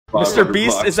Mr.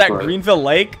 Beast is at Greenville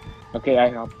Lake. Okay, I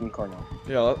hopped in the car now.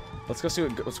 Yeah, let's go see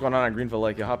what's going on at Greenville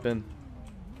Lake. You hop in.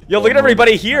 Yo, look at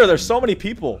everybody here. There's so many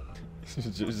people.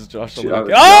 Josh,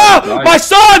 ah! My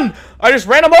son! I just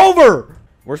ran him over!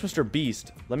 Where's Mr.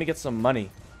 Beast? Let me get some money.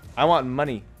 I want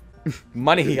money.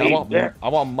 Money. I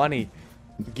want money.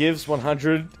 Gives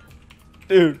 100.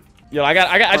 Dude. Yo, I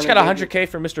just got 100K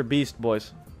for Mr. Beast,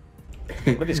 boys.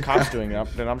 What are these cops doing? I'm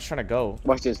just trying to go.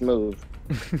 Watch this move.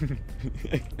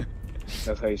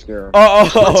 That's how you scare him.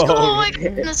 Let's go like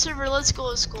in the server. Let's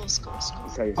go.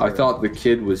 I thought the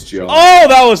kid was Joe. Oh,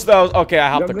 that was okay. I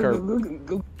hopped the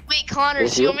curb. Wait, Connor,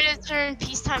 do you want me to turn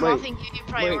peacetime off and give you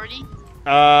priority?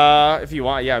 If you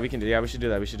want, yeah, we can do. Yeah, we should do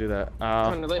that. We should do that.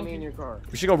 Connor, let me in your car.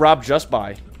 We should go rob Just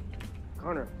Buy.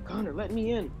 Connor, let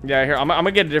me in. Yeah, here. I'm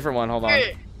gonna get a different one. Hold on.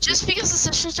 Here, just because the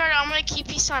session started, I'm gonna keep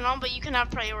peacetime on, but you can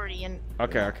have priority. And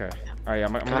okay. All right,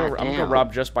 I'm gonna go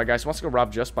rob Just Buy, guys. Who wants to go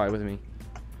rob Just Buy with me?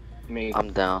 Me.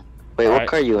 I'm down. Wait, what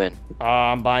car are you in?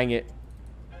 I'm buying it.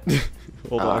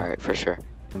 Hold on. Alright, for sure.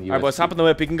 Alright, boys, hop in the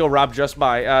whip. We can go rob Just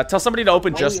Buy. Tell somebody to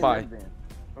open Just Buy.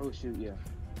 Oh shoot, yeah.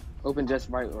 Open Just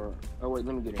Buy or wait,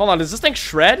 let me get it. Hold on, does this thing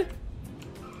shred?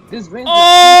 This van's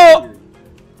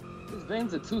This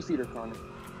van's a two-seater, Connor.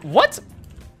 What?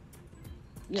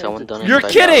 Yeah, Someone donate. You're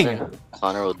kidding!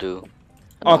 Connor will do.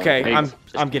 Okay,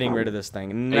 I'm getting rid of this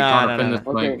thing. Nah.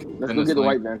 Okay, let's go get the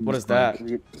white van. What is that?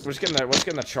 We're just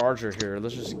getting the charger here.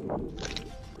 Let's just.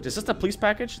 Is this the police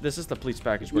package? This is the police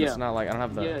package, but it's not like I don't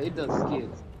have the. Yeah, it does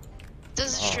skids.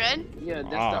 Does it shred? Yeah,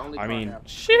 that's the only car I mean, I have.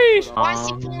 sheesh. Why is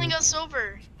he pulling us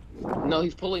over? No,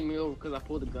 he's pulling me over because I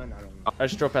pulled the gun out of him. I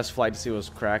just drove past Flight to see what was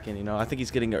cracking. You know, I think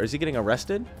he's getting. Is he getting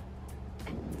arrested?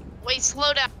 Wait,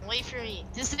 slow down. Wait for me.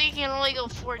 This thing can only go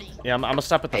 40. Yeah, I'm gonna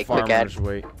stop at the farm. Just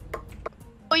wait.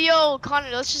 Oh, yo, Connor,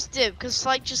 let's just dip, because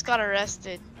Flight just got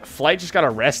arrested. Flight just got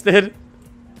arrested?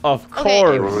 Of course.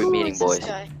 Okay, we're meeting, boys.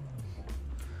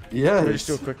 Yeah. Just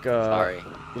do a quick Sorry.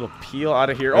 little peel out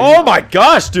of here. Oh my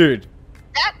gosh, dude!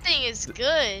 That thing is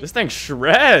good. This thing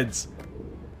shreds.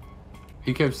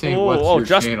 He kept saying, "What's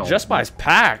your channel?" Just Buy's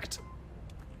packed.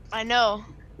 I know.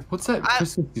 What's that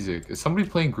Christmas music? Is somebody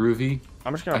playing Groovy?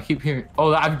 I'm just gonna. I keep hearing.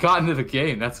 Oh, I've gotten it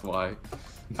again. That's why.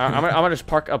 I'm gonna just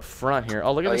park up front here.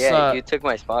 Oh, look at this. Yeah, you took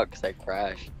my spot because I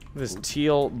crashed. This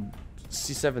teal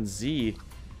C7Z.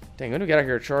 Dang, when do we get out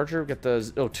here? A charger. We got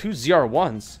the two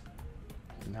ZR1s.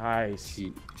 Nice.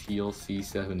 Teal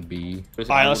C7B. All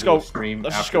right, let's go.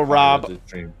 Let's just go rob.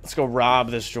 Let's go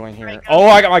rob this joint here. Oh,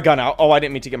 I got my gun out. Oh, I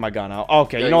didn't mean to get my gun out.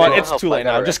 Okay, you know what? It's too late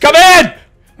now. Just come in.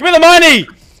 Give me the money.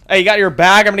 Hey, you got your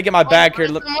bag? I'm gonna get my bag here.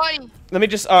 Let me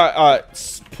just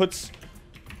puts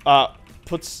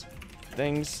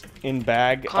things in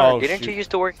bag. Connor, didn't you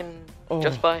used to work in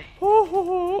Just Buy?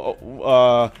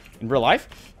 In real life?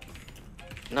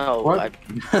 No. What?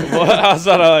 How's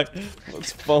that like?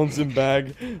 Phones in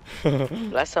bag.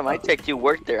 Last time I checked, you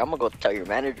worked there. I'm gonna go tell your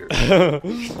manager.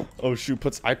 Oh shoot!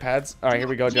 Puts iPads. All right, here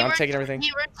we go. Dude, I'm taking everything.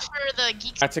 He works for the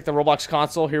Geeks. I take the Roblox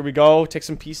console. Here we go. Take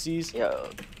some PCs. Yo.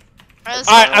 All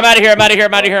right, I'm out of here. I'm out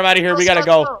of here. We gotta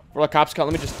go. Where the cops come?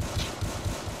 Let me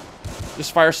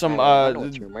just fire some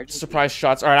surprise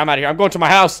shots. All right, I'm out of here. I'm going to my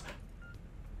house.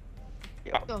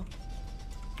 Go.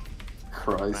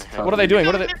 Christ. What are they doing?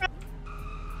 What are they?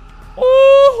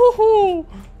 Ooh!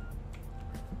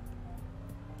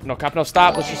 No, cop, no,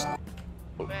 stop. Let's just.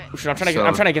 Oh, shit, I'm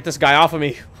trying to get this guy off of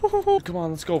me. Come on,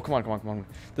 let's go. Come on.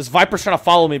 This Viper's trying to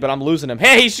follow me, but I'm losing him.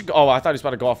 Hey, he should. Oh, I thought he was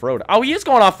about to go off road. Oh, he is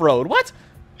going off road. What?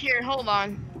 Here, hold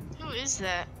on. Who is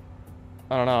that?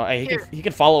 I don't know. Hey, he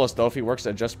can follow us though if he works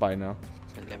at Just Buy now.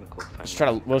 We'll just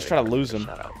try to lose him.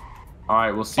 All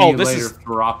right, we'll see you later,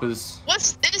 Rappas.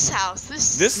 What's this house?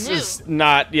 This is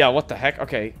not. Yeah, what the heck?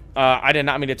 Okay. I did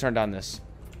not mean to turn down this.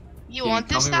 You want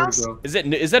this house? Is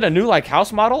that a new like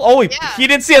house model? Oh, he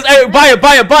didn't see us. Hey, buy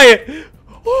it.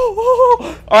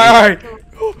 All right.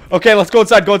 Okay, let's go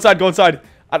inside.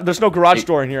 There's no garage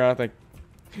door in here, I don't think.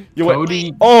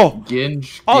 Cody,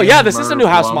 Ginge, oh yeah, this is a new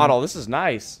house model. This is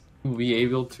nice. Will be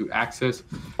able to access.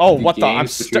 Oh, what the? I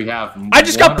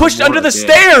just got pushed under the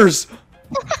stairs.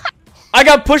 I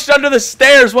got pushed under the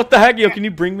stairs. What the heck? Yo, can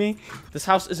you bring me? This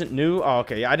house isn't new. Oh,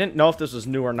 okay. Yeah, I didn't know if this was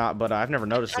new or not, but I've never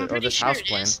noticed it. Or this house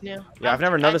plan. Yeah, I've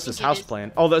never noticed this house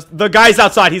plan. Oh, the guy's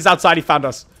outside. He's outside. He found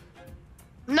us.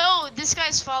 No, this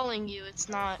guy's following you. It's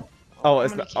not. Oh,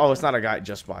 it's not a guy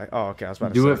Just Buy. Oh, okay. I was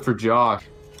about to say. Do it for Josh.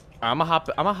 I'm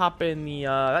gonna hop in the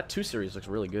that 2 series looks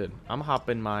really good. I'm gonna hop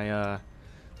in my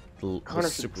Connor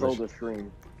should control the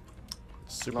stream.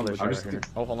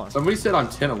 Oh, hold on. Somebody said I'm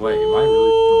 10 away. Am I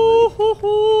really 10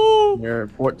 away? You're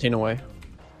 14 away.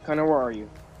 Connor, where are you?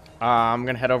 I'm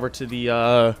gonna head over to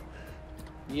the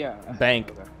yeah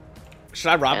bank. Should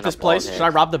I rob And this a place? bald Should I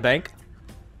rob the bank?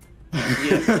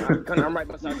 Yes, I'm right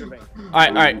beside your bank. All right,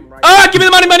 all right. I'm right- Ah, give me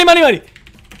the money, money, money, money.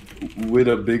 With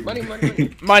a big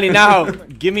Money. Money now.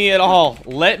 Give me it all.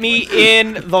 Let me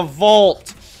in the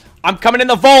vault. I'm coming in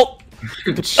the vault.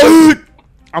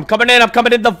 I'm coming in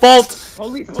the vault.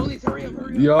 Police, hurry up.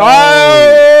 Yo.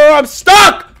 Oh, I'm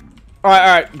stuck. All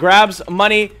right. Grabs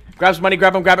money. Grab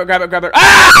it.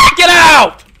 Ah, get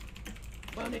out.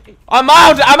 Money. I'm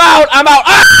out.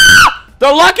 Ah,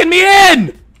 they're locking me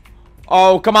in.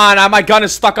 Oh, come on. My gun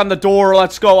is stuck on the door.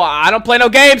 Let's go. I don't play no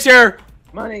games here.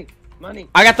 Money.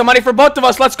 I got the money for both of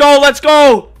us. Let's go. Let's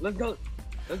go.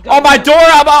 Oh, my door.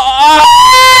 I'm out.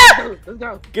 Ah! Let's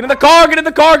go. Get in the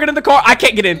car. I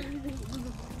can't get in.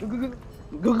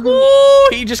 Ooh,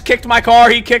 he just kicked my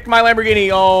car. He kicked my Lamborghini.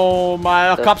 Oh,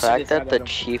 my The cops. fact that the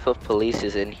chief of police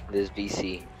is in this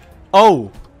BC,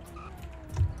 Oh.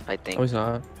 I think. Oh, he's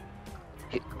not.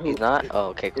 He's not? Oh,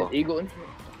 okay, cool. Is Eagle in?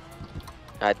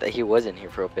 I thought he was in here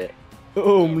for a bit.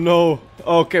 Oh, no.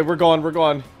 Okay, we're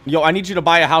going. Yo, I need you to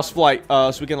buy a house flight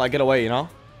so we can, like, get away, you know?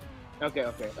 Okay.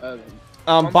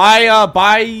 Buy,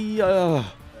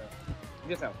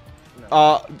 This house.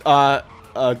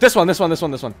 this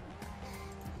one.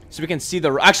 So we can see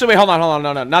the... Actually, wait, hold on.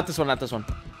 No, not this one.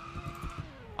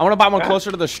 I want to buy one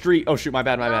closer to the street. Oh, shoot, my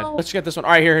bad. Let's get this one.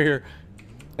 All right, here.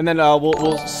 And then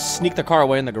we'll sneak the car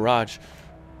away in the garage.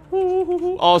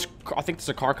 Oh, I think there's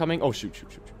a car coming. Oh, shoot.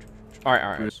 All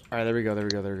right, there we go.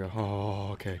 Oh,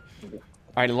 okay.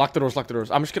 All right, lock the doors.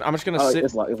 I'm just gonna sit.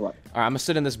 It's locked. All right, I'm gonna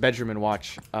sit in this bedroom and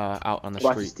watch out on the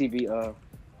Watch street. this TV.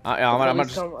 I'm gonna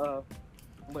just...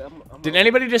 Wait, Did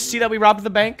anybody just see that we robbed the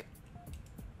bank?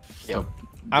 Yep.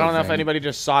 I don't know if anybody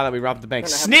just saw that we robbed the bank.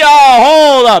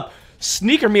 Oh, hold up!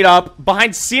 Sneaker meetup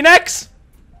behind CNEX?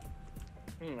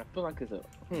 I feel like it's a.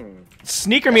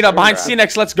 Sneaker meetup behind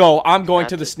CNEX. Let's go. I'm going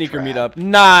to the sneaker meetup.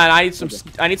 Nah,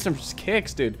 I need some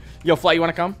kicks, dude. Yo, Flight, you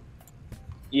wanna come?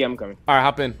 Yeah, I'm coming. All right,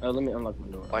 hop in. Let me unlock my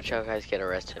door. Watch out, guys get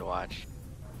arrested. Watch.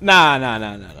 Nah.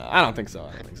 I don't think so.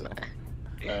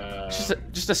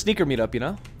 Just a sneaker meetup, you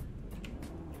know?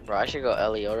 Bro, I should go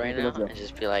LEO right now and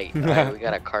just be like, alright, we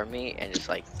got a car meet and just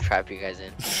like trap you guys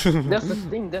in. That's the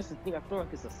thing. I feel like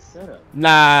it's a setup.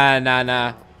 Nah.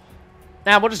 Nah,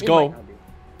 we'll just It go. might not be.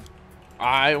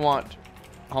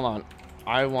 Hold on.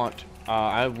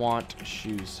 I want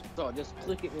shoes. So just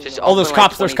click it. Just Oh, there's open, like,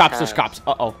 cops. There's 20 cops. times.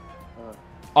 Uh-oh.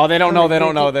 Oh, they don't know. They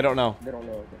don't know. They don't know.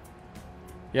 Okay.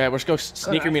 Yeah, let's go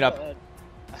sneaker meetup.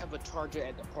 I have a charger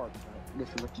at the park.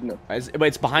 Just to let you know. Wait,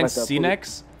 it's behind Like the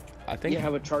CNEX? I think. Yeah, I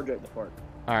have a charger at the park.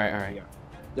 All right. Yeah.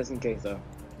 Just in case, though.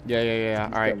 Yeah.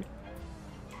 All right.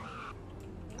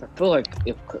 I feel like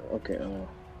if okay.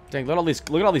 Dang, look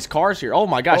at all these cars here. Oh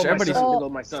my gosh, everybody's.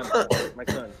 My son. My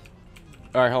son.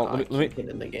 All right, hold on. Let me Get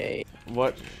in the gate.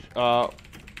 What? Let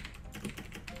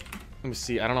me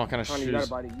see. I don't know what kind of Honey, you gotta shoes.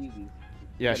 buy the Yeezys.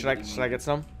 Yeah, should I get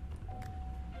some?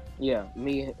 Yeah,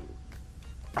 me.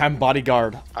 I'm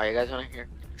bodyguard. Oh, you guys wanna hear?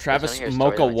 Travis You guys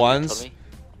wanna hear a Mocha story that my teacher ones. told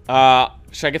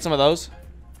me? Should I get some of those?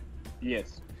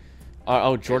 Yes.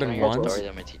 Oh, You guys Jordan wanna hear a ones. story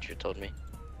that my teacher told me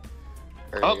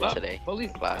earlier today.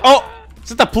 Police. Class. Oh,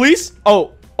 is it the police?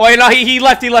 Oh, wait, no, he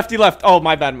left. Oh,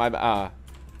 my bad.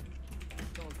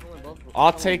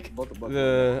 I'll take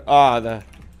the. All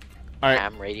right.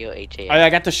 Ham radio HA. I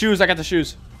got the shoes.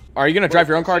 Are you gonna drive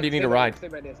your own car? Or do you need a ride? Stay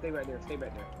right there.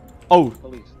 Oh,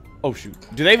 Police. oh shoot.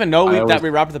 Do they even know I that always- we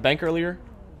robbed the bank earlier?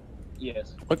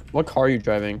 Yes. What car are you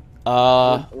driving? We're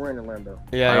in a Lambo.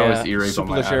 Yeah. I always erase on Super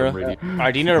my Lashera. Adam radio. All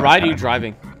right, do you need a ride? Or are you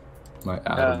driving? My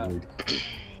Adam radio.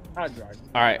 I drive.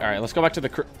 All right. Let's go back to the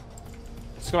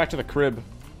crib.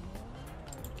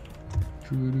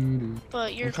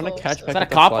 But you're I'm trying to close, catch though. Is back that a up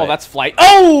the cop? flight. Oh, that's Flight.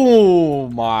 Oh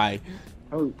my.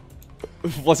 Oh.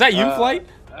 Was that you, Flight?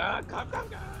 Cop.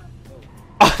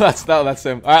 Oh, that's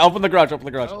him. All right, open the garage.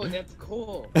 Oh, that's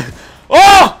cool.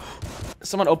 Oh!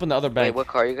 Someone opened the other Wait, bank. what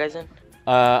car are you guys in?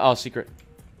 Oh, secret.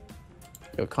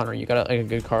 Yo, Connor, you got a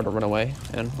good car to run away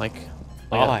and like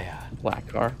Oh a yeah. black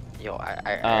car. Yo,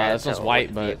 I this one's know white,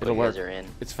 what but vehicle it'll you guys work. are in.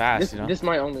 It's fast, This you know. is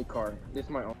my only car. This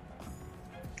my only.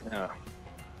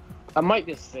 I might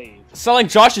just save. Selling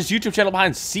Josh's YouTube channel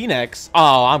behind CNEX.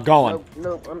 Oh, I'm going.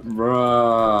 No,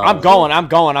 Bruh. I'm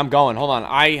going. Hold on.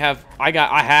 I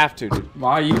have to, dude.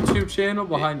 My YouTube channel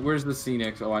behind. Where's the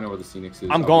CNEX? Oh, I know where the CNEX is.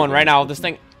 I'm going right now. This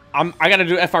thing. I gotta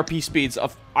do FRP speeds.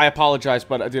 I apologize,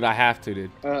 but dude, I have to,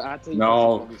 dude. I'll tell you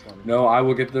No, I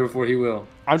will get there before he will.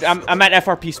 I'm at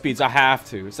FRP speeds. I have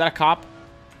to. Is that a cop?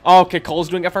 Oh, okay, Cole's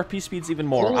doing FRP speeds even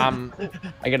more. I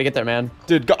gotta get there, man.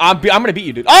 Dude, I'm gonna beat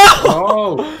you, dude. Oh!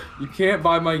 Oh, you can't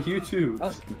buy my YouTube.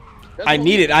 I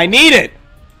need it.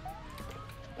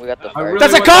 We got the I fire. really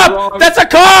That's a went the cop! wrong- That's a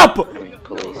cop!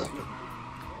 Police.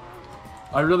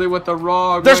 I really went the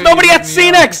wrong There's way, nobody you at let me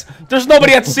out. Cenex! There's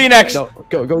nobody at Cenex! No,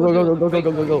 go, go, go, go, go, go,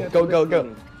 go, go, go, go, go, go,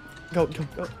 go, go,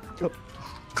 go, go.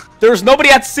 There's nobody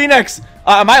at Cenex!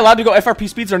 Am I allowed to go FRP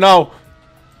speeds or no?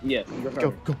 Yes.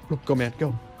 Go, go, go, go, man,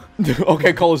 go.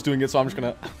 Okay, Cole is doing it, so I'm just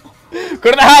gonna... Go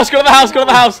to the house, go to the house, go to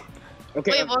the house!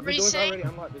 Okay. Wait, what the were you door's saying? already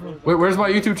unlocked, the door's Wait, where's my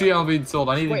YouTube channel being sold?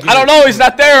 I need to Wait, get I don't know, he's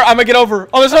not there! I'm gonna get over.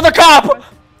 Oh, there's another cop!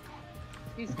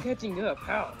 He's catching up.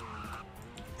 How?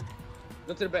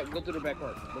 Go to the back. Go to the back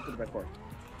part. Go to the back part.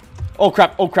 Oh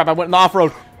crap, I went in the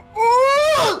off-road.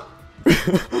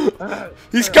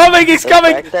 He's coming, he's The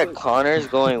coming! fact that Connor's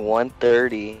going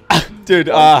 130, Dude,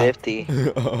 150,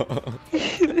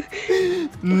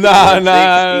 nah, 160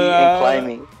 and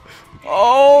climbing.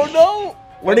 Oh no!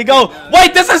 Where'd he go?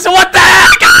 Wait, this is what the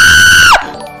heck?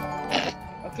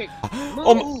 Okay.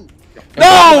 Oh, Move.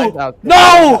 no!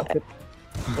 No!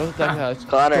 Go to the house.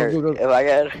 Connor, Go, go,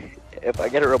 go. if I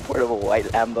get a report of a white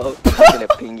Lambo, I'm gonna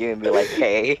ping you and be like,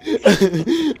 hey.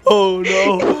 Oh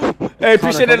no! Hey,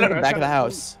 appreciate Connor, go to it. the back of the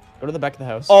house. Go to the back of the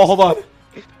house. Oh, hold on.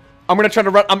 I'm gonna try to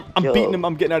run. I'm Yo. beating him.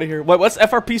 I'm getting out of here. What's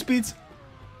FRP speeds?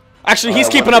 Actually, he's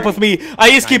keeping up with me.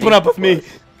 He's keeping up with me.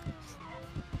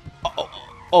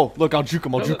 Oh, look, I'll juke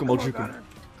him. I'll juke him. I'll juke him.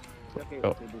 Okay. Oh.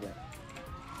 Okay, do that.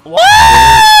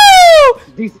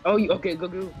 Woo! These. Oh, you. Okay. Go.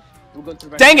 Go. We'll go to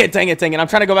the back. Dang it! Dang it! Dang it! I'm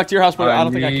trying to go back to your house, but I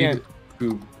don't think I can.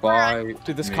 To buy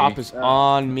Dude, this me. cop is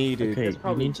on me, dude. Okay, you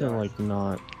probably need to Josh. like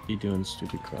not be doing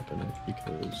stupid crap in it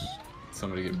because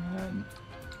Somebody get mad.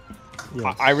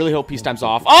 yes. I really hope peacetime's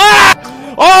off.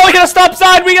 Ah! Oh, we got a stop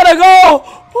sign. We gotta go.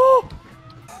 Oh.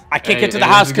 I can't get to the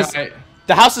house because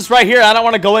the house is right here. I don't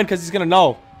want to go in because he's gonna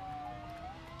know.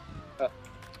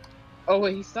 Oh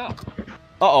wait, he stopped.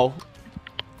 Uh-oh.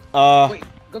 Wait.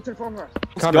 Go to the front house.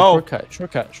 Let's Connor, go.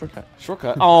 shortcut.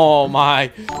 Shortcut. Oh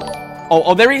my.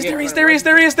 Oh, there he is. There he is. There he is.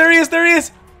 There he is. There he is. There he is.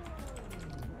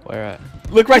 Where at?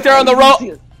 Look right there on the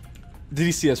road. Did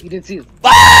he see us? He didn't see us.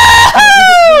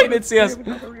 Ah! He didn't see us.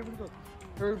 Hurry up and go.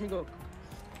 Hurry up and go.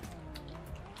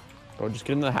 Bro, just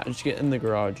get in the house. Just get in the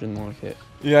garage and lock it.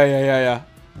 Yeah.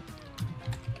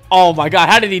 Oh my god,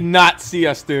 how did he not see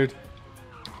us, dude?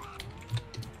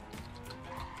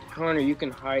 Connor, you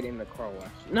can hide in the car wash.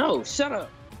 No, shut up.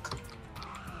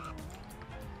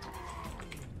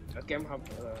 Okay, I'm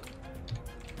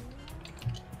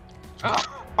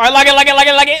Alright,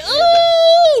 like it.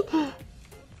 Ooh!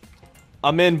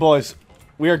 I'm in, boys.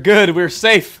 We are good. We're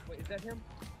safe. Wait, is that him?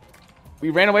 We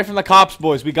ran away from the cops,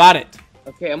 boys. We got it.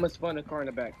 Okay, I'm gonna spawn the car in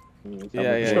the back.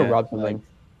 Yeah. Just go rob something.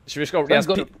 Should we just go? Let's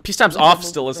Yes, go. peacetime's off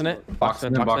still, isn't it? Box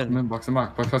him in, box him in, box him in,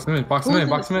 box him in, box him in,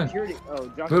 box him in. Security.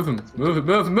 Oh, Josh. Move him, move it,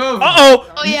 move, move.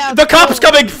 Uh-oh! Oh yeah. The cop's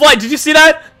coming! Flight! Did you see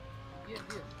that? Yeah.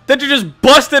 Then you just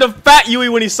busted a fat Yui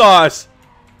when he saw us.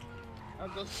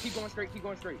 Keep going straight. Keep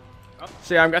going straight. Up.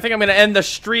 See, I think I'm gonna end the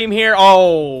stream here.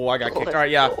 Oh, I got kicked. All right,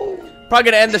 yeah. Probably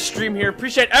gonna end the stream here.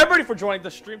 Appreciate everybody for joining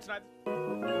the stream tonight.